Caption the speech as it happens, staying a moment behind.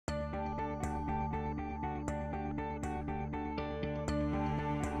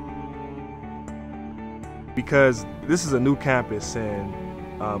Because this is a new campus, and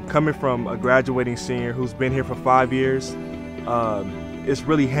coming from a graduating senior who's been here for 5 years, it's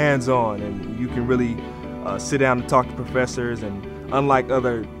really hands-on, and you can really sit down and talk to professors. And unlike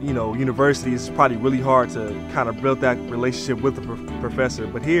other universities, it's probably really hard to kind of build that relationship with the professor.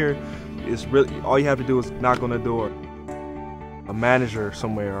 But here, it's really all you have to do is knock on the door. A manager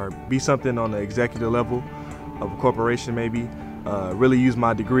somewhere, or be something on the executive level of a corporation maybe. Really use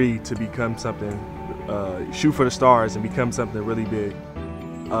my degree to become something, shoot for the stars and become something really big.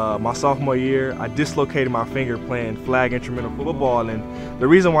 My sophomore year, I dislocated my finger playing flag instrumental football, and the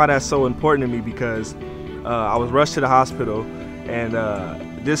reason why that's so important to me because I was rushed to the hospital, and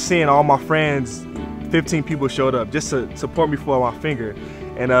just seeing all my friends, 15 people showed up just to support me for my finger,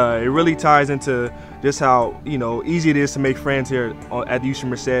 and it really ties into just how easy it is to make friends here at UC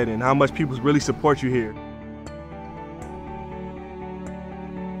Merced and how much people really support you here.